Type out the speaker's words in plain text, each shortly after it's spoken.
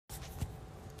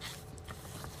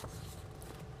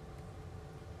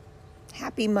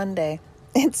Happy Monday.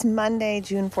 It's Monday,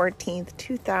 June 14th,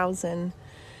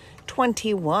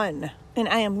 2021. And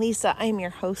I am Lisa. I am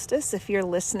your hostess. If you're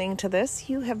listening to this,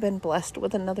 you have been blessed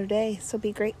with another day, so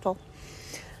be grateful.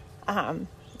 I'm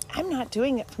not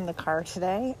doing it from the car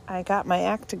today. I got my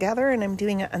act together and I'm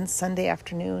doing it on Sunday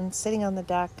afternoon, sitting on the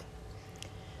deck.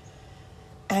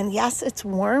 And yes, it's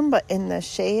warm, but in the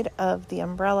shade of the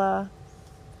umbrella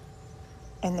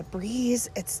and the breeze,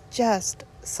 it's just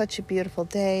such a beautiful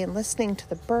day, and listening to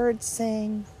the birds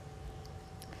sing.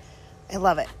 I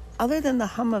love it. Other than the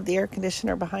hum of the air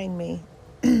conditioner behind me,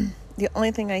 the only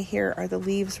thing I hear are the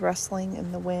leaves rustling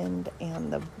in the wind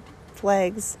and the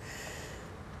flags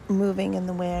moving in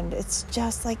the wind. It's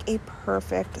just like a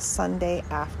perfect Sunday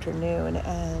afternoon,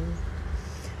 and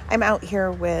I'm out here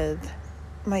with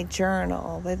my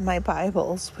journal, with my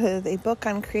Bibles, with a book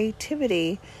on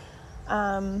creativity,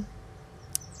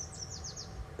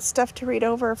 stuff to read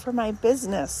over for my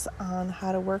business on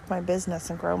how to work my business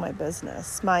and grow my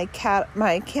business, my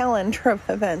calendar of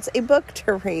events, a book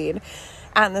to read,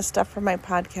 and the stuff for my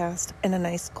podcast, and a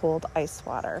nice cold ice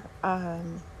water.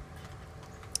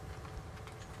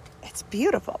 It's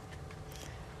beautiful.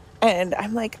 And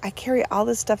I'm like, I carry all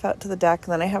this stuff out to the deck,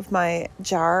 and then I have my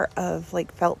jar of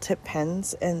like felt tip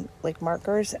pens and like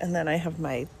markers, and then I have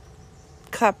my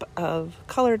cup of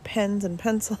colored pens and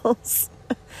pencils.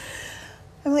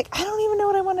 I'm like, I don't even know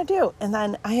what I want to do. And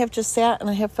then I have just sat and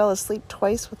I have fell asleep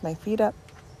twice with my feet up.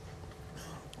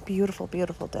 Beautiful,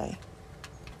 beautiful day.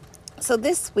 So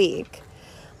this week,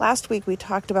 last week we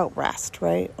talked about rest,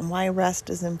 right? And why rest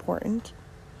is important.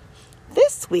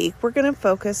 This week we're going to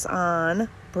focus on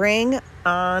bring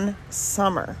on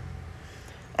summer.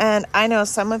 And I know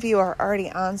some of you are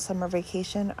already on summer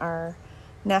vacation. Our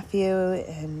nephew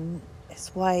and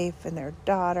his wife and their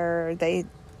daughter, they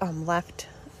left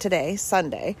today,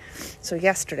 Sunday, so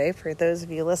yesterday for those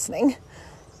of you listening,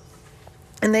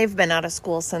 and they've been out of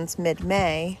school since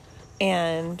mid-May,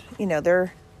 and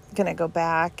they're gonna go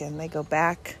back, and they go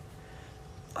back.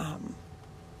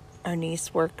 Our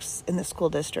niece works in the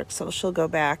school district, so she'll go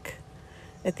back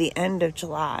at the end of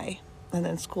July, and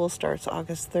then school starts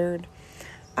August 3rd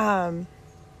for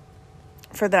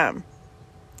them.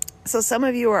 So some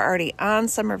of you are already on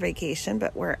summer vacation,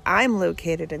 but where I'm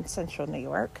located in central New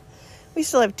York, we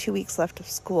still have 2 weeks left of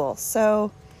school.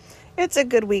 So it's a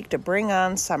good week to bring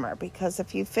on summer, because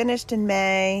if you finished in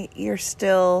May, you're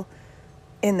still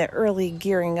in the early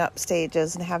gearing up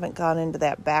stages and haven't gone into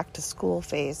that back to school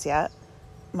phase yet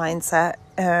mindset.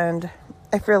 And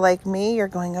if you're like me, you're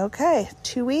going, okay,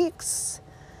 2 weeks,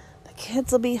 the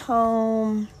kids will be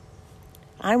home.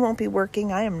 I won't be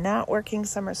working. I am not working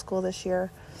summer school this year.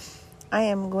 I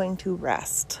am going to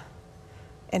rest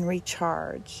and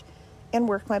recharge and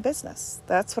work my business.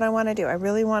 That's what I want to do. I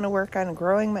really want to work on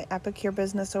growing my Epicure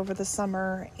business over the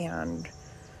summer, and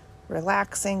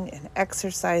relaxing and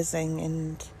exercising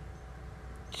and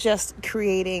just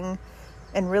creating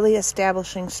and really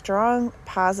establishing strong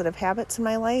positive habits in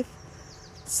my life.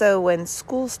 So when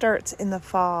school starts in the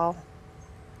fall,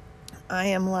 I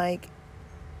am like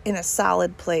in a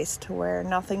solid place to where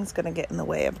nothing's going to get in the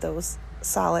way of those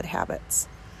solid habits.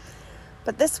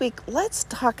 But this week, let's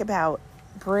talk about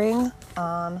bring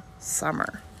on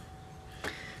summer.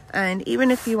 And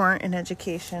even if you aren't in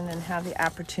education and have the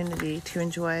opportunity to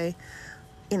enjoy,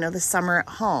 the summer at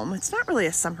home, it's not really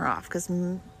a summer off, because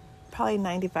probably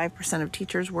 95% of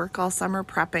teachers work all summer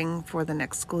prepping for the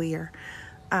next school year.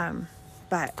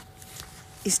 But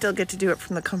you still get to do it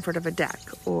from the comfort of a deck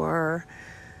or,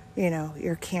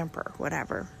 your camper,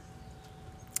 whatever.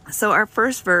 So our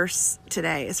first verse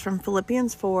today is from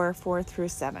Philippians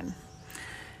 4:4-7.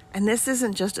 And this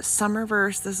isn't just a summer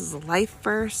verse, this is a life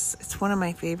verse. It's one of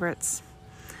my favorites.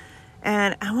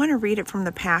 And I want to read it from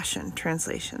the Passion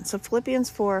Translation. So Philippians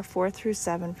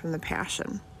 4:4-7 from the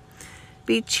Passion.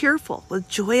 Be cheerful with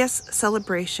joyous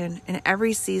celebration in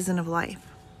every season of life.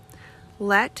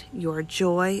 Let your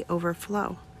joy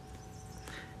overflow.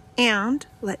 And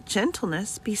let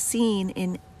gentleness be seen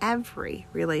in every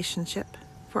relationship,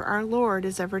 for our Lord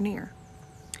is ever near.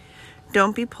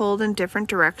 Don't be pulled in different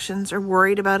directions or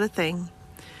worried about a thing.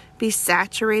 Be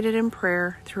saturated in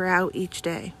prayer throughout each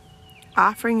day,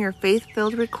 offering your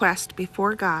faith-filled request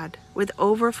before God with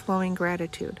overflowing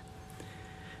gratitude.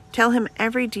 Tell Him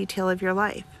every detail of your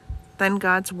life. Then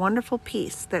God's wonderful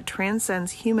peace that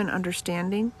transcends human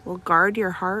understanding will guard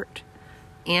your heart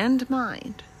and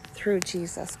mind through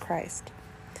Jesus Christ.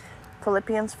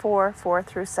 Philippians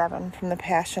 4:4-7 from the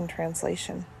Passion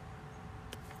Translation.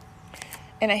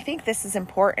 And I think this is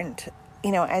important,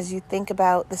 as you think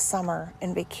about the summer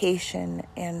and vacation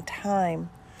and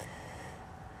time,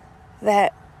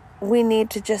 that we need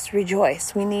to just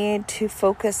rejoice. We need to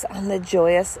focus on the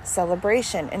joyous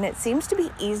celebration. And it seems to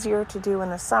be easier to do in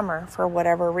the summer for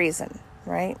whatever reason,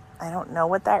 right? I don't know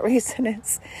what that reason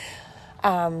is.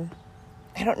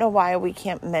 I don't know why we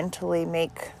can't mentally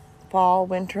make fall,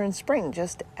 winter, and spring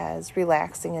just as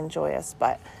relaxing and joyous.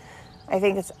 But I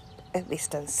think it's, at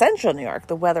least in central New York,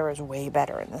 the weather is way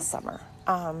better in the summer.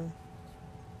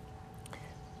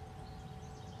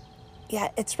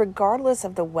 It's regardless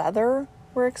of the weather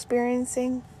we're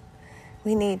experiencing,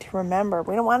 we need to remember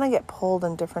we don't want to get pulled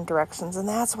in different directions. And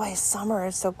that's why summer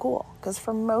is so cool. Because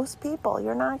for most people,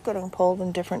 you're not getting pulled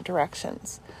in different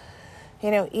directions.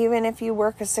 Even if you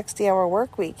work a 60-hour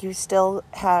work week, you still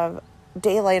have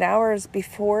daylight hours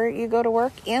before you go to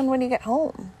work and when you get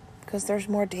home. Because there's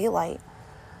more daylight.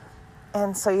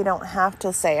 And so you don't have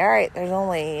to say, all right, there's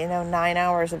only, 9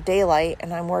 hours of daylight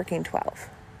and I'm working 12.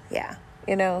 Yeah.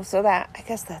 So I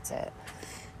guess that's it.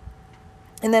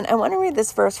 And then I want to read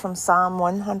this verse from Psalm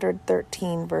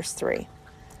 113, verse 3.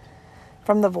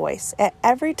 From the Voice. At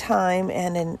every time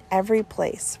and in every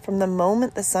place, from the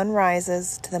moment the sun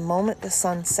rises to the moment the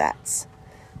sun sets,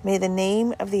 may the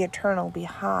name of the Eternal be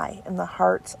high in the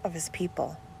hearts of his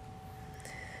people.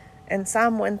 And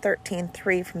Psalm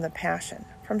 113:3 from the Passion.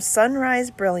 From sunrise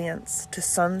brilliance to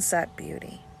sunset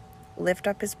beauty, lift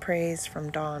up his praise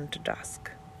from dawn to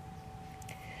dusk.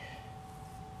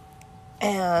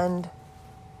 And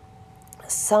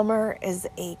summer is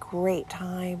a great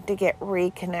time to get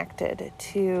reconnected,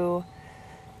 to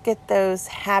get those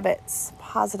habits,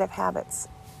 positive habits,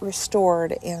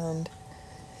 restored and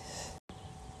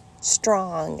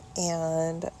strong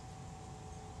and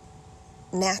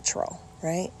natural,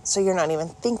 right? So you're not even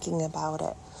thinking about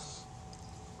it.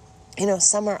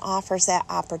 Summer offers that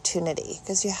opportunity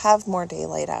because you have more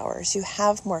daylight hours, you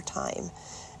have more time.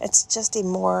 It's just a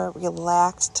more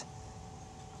relaxed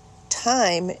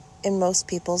time in most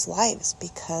people's lives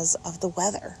because of the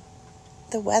weather.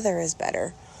 The weather is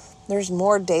better. There's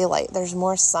more daylight. There's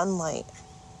more sunlight.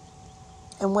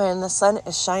 And when the sun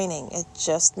is shining, it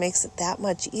just makes it that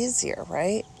much easier,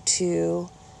 right? To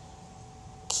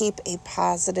keep a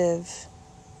positive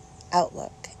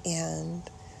outlook and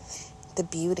the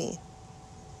beauty.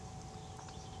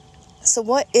 So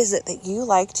what is it that you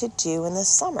like to do in the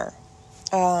summer?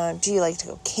 Do you like to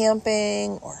go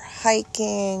camping or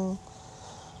hiking?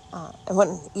 And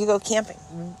when you go camping,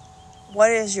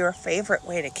 what is your favorite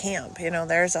way to camp?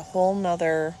 There's a whole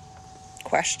nother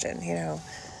question.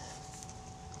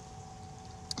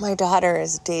 My daughter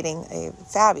is dating a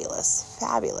fabulous,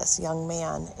 fabulous young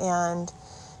man, and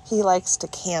he likes to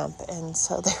camp. And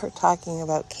so they were talking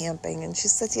about camping, and she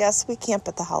said, yes, we camp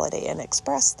at the Holiday Inn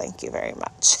Express. Thank you very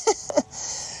much.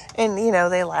 And,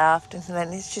 they laughed, and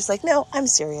then she's like, no, I'm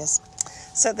serious.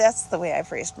 So that's the way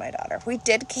I've raised my daughter. We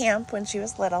did camp when she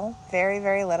was little, very,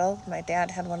 very little. My dad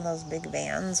had one of those big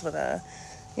vans with a,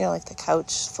 like the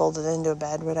couch folded into a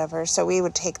bed, whatever. So we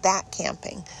would take that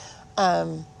camping.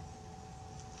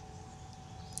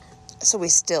 So we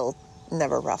still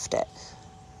never roughed it.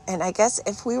 And I guess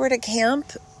if we were to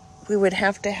camp, we would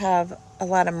have to have a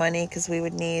lot of money because we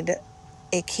would need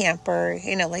a camper,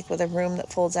 like with a room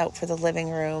that folds out for the living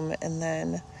room. And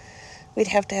then we'd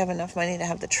have to have enough money to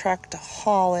have the truck to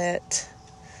haul it.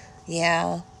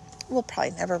 Yeah, we'll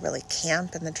probably never really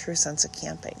camp in the true sense of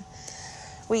camping.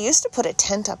 We used to put a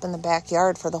tent up in the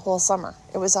backyard for the whole summer.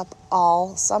 It was up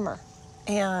all summer.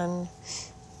 And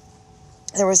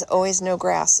there was always no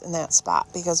grass in that spot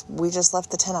because we just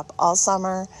left the tent up all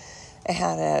summer. It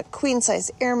had a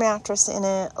queen-size air mattress in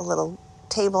it, a little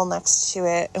table next to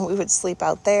it, and we would sleep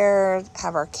out there,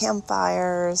 have our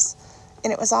campfires,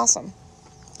 and it was awesome.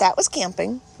 That was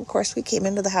camping. Of course, we came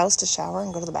into the house to shower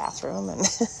and go to the bathroom. And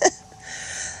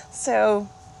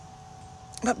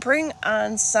but bring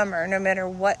on summer, no matter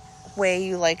what way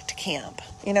you like to camp.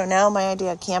 Now my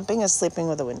idea of camping is sleeping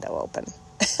with the window open.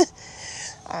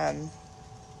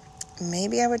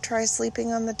 Maybe I would try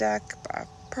sleeping on the deck, but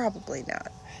probably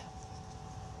not.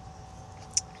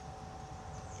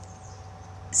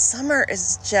 Summer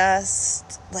is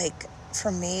just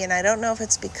for me, and I don't know if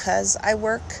it's because I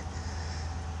work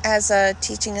as a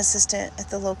teaching assistant at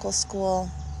the local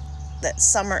school, that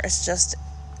summer is just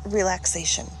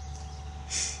relaxation.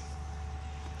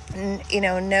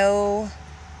 No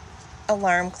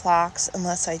alarm clocks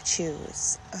unless I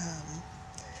choose.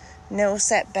 No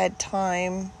set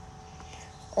bedtime,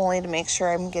 only to make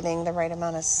sure I'm getting the right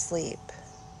amount of sleep.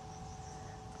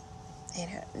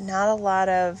 Not a lot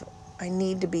of, I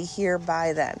need to be here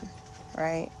by then,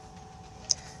 right?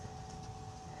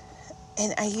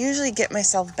 And I usually get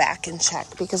myself back in check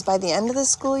because by the end of the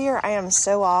school year, I am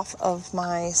so off of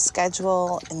my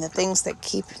schedule and the things that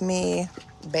keep me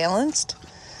balanced.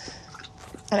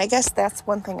 And I guess that's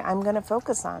one thing I'm going to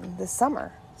focus on this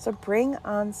summer. So bring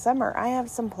on summer. I have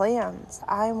some plans.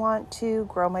 I want to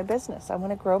grow my business. I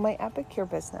want to grow my Epicure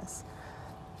business.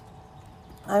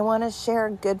 I want to share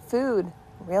good food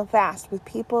real fast with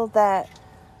people that,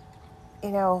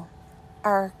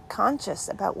 are conscious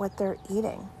about what they're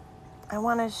eating. I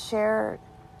want to share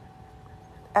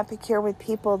Epicure with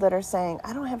people that are saying,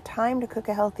 I don't have time to cook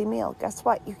a healthy meal. Guess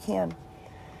what? You can.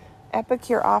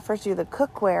 Epicure offers you the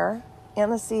cookware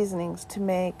and the seasonings to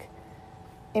make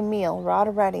a meal raw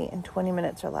to ready in 20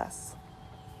 minutes or less.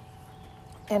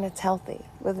 And it's healthy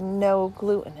with no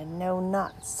gluten and no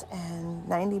nuts and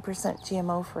 90%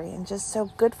 GMO free and just so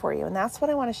good for you. And that's what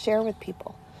I want to share with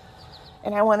people.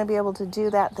 And I want to be able to do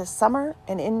that this summer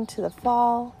and into the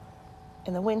fall,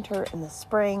 in the winter, in the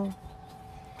spring.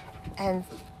 And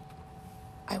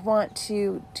I want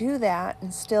to do that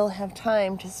and still have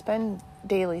time to spend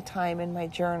daily time in my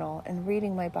journal and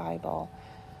reading my Bible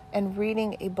and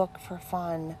reading a book for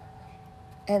fun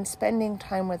and spending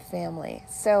time with family.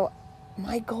 So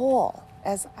my goal,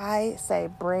 as I say,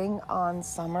 bring on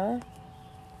summer,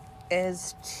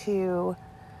 is to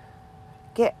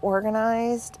get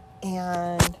organized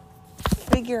and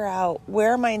figure out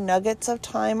where my nuggets of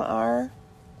time are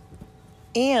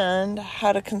and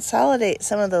how to consolidate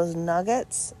some of those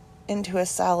nuggets into a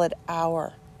solid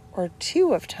hour or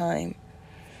two of time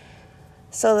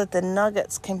so that the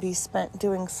nuggets can be spent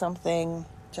doing something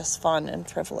just fun and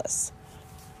frivolous.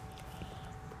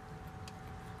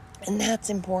 And that's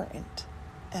important.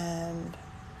 And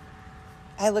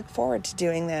I look forward to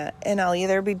doing that. And I'll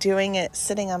either be doing it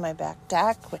sitting on my back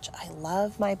deck, which I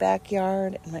love my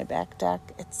backyard and my back deck.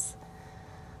 It's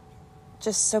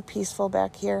just so peaceful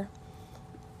back here.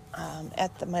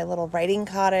 At my little writing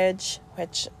cottage,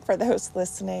 which for those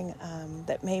listening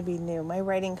that may be new, my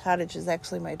writing cottage is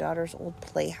actually my daughter's old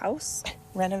playhouse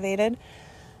renovated.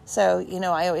 So,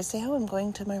 I always say, I'm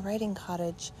going to my writing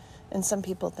cottage. And some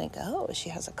people think, she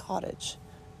has a cottage.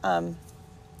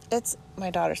 It's my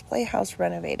daughter's playhouse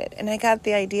renovated. And I got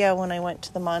the idea when I went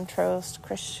to the Montrose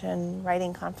Christian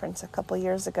Writing Conference a couple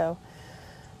years ago.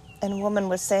 And a woman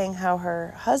was saying how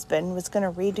her husband was going to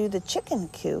redo the chicken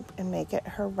coop and make it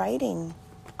her writing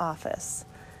office.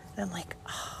 And I'm like,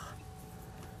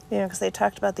 because they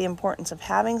talked about the importance of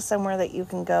having somewhere that you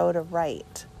can go to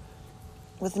write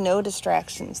with no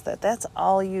distractions, that's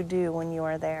all you do when you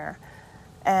are there.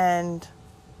 And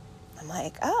I'm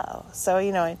like, so,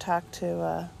 I talked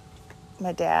to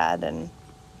my dad, and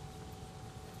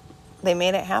they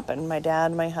made it happen. My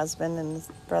dad, my husband, and his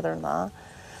brother-in-law.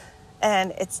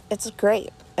 And it's great.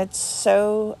 It's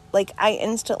so, I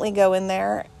instantly go in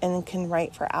there and can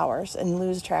write for hours and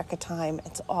lose track of time.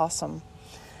 It's awesome.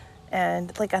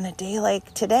 And, on a day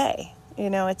like today,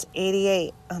 it's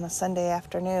 88 on a Sunday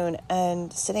afternoon,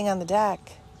 and sitting on the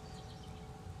deck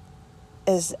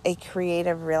is a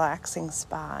creative, relaxing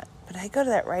spot. But I go to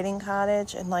that writing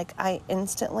cottage, and, I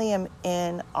instantly am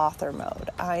in author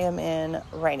mode. I am in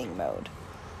writing mode.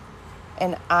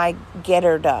 And I get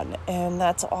her done. And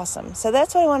that's awesome. So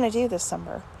that's what I want to do this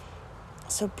summer.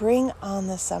 So bring on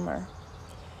the summer.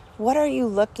 What are you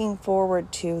looking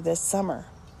forward to this summer?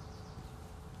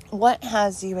 What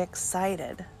has you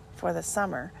excited for the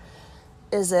summer?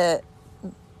 Is it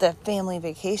the family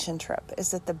vacation trip?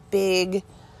 Is it the big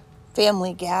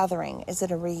family gathering? Is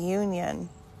it a reunion?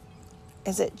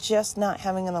 Is it just not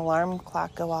having an alarm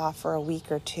clock go off for a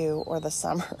week or two, or the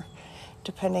summer,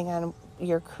 depending on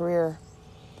your career?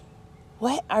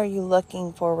 What are you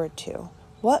looking forward to?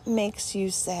 What makes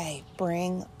you say,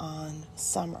 bring on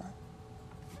summer?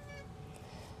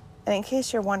 And in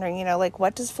case you're wondering,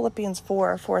 what does Philippians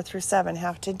 4:4-7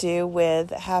 have to do with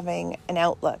having an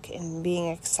outlook and being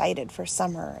excited for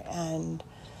summer and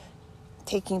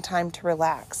taking time to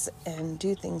relax and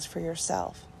do things for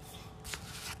yourself?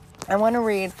 I want to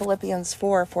read Philippians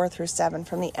 4:4-7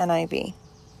 from the NIV.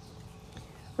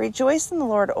 Rejoice in the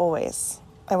Lord always.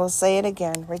 I will say it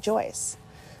again, rejoice.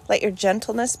 Let your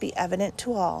gentleness be evident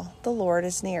to all. The Lord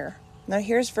is near. Now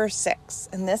here's verse 6,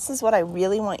 and this is what I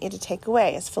really want you to take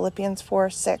away is Philippians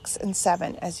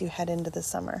 4:6-7 as you head into the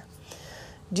summer.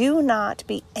 Do not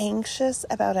be anxious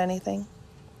about anything,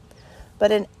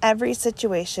 but in every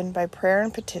situation, by prayer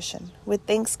and petition, with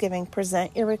thanksgiving,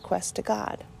 present your request to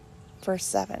God. Verse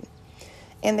 7,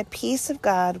 and the peace of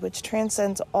God, which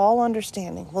transcends all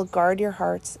understanding, will guard your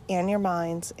hearts and your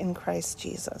minds in Christ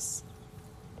Jesus.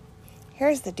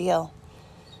 Here's the deal.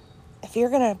 If you're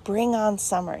going to bring on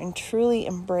summer and truly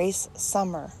embrace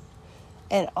summer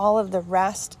and all of the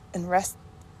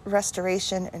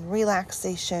restoration and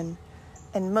relaxation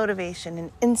and motivation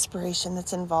and inspiration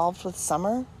that's involved with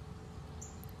summer,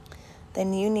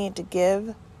 then you need to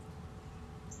give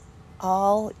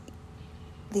all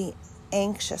the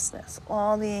anxiousness,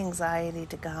 all the anxiety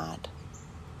to God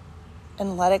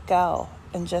and let it go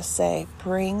and just say,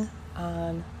 bring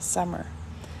on summer.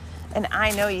 And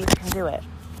I know you can do it.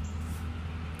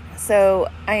 So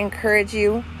I encourage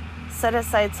you, set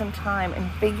aside some time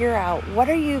and figure out what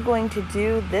are you going to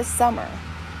do this summer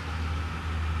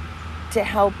to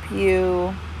help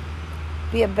you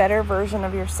be a better version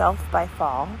of yourself by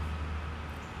fall.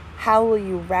 How will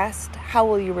you rest? How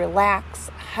will you relax?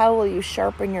 How will you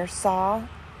sharpen your saw?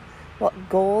 What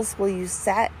goals will you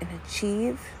set and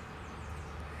achieve?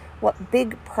 What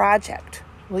big project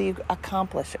will you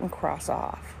accomplish and cross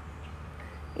off?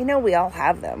 We all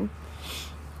have them.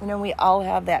 We all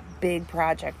have that big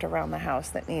project around the house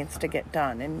that needs to get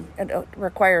done, and it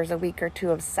requires a week or two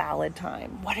of solid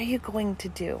time. What are you going to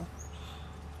do?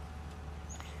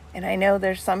 And I know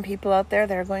there's some people out there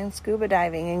that are going scuba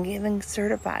diving and getting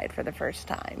certified for the first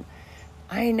time.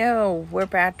 I know where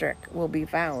Patrick will be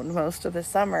found most of the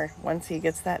summer once he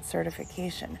gets that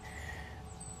certification.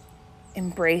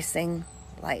 Embracing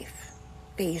life,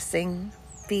 facing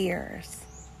fears,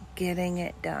 getting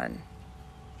it done.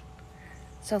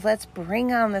 So let's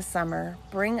bring on the summer,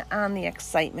 bring on the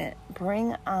excitement,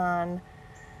 bring on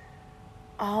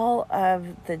all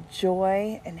of the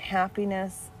joy and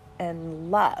happiness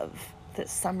and love that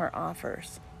summer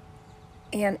offers,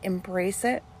 and embrace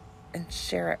it and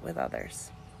share it with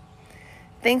others.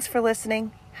 Thanks for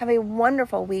listening. Have a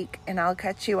wonderful week, and I'll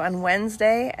catch you on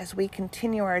Wednesday as we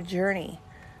continue our journey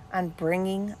on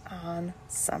bringing on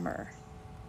summer.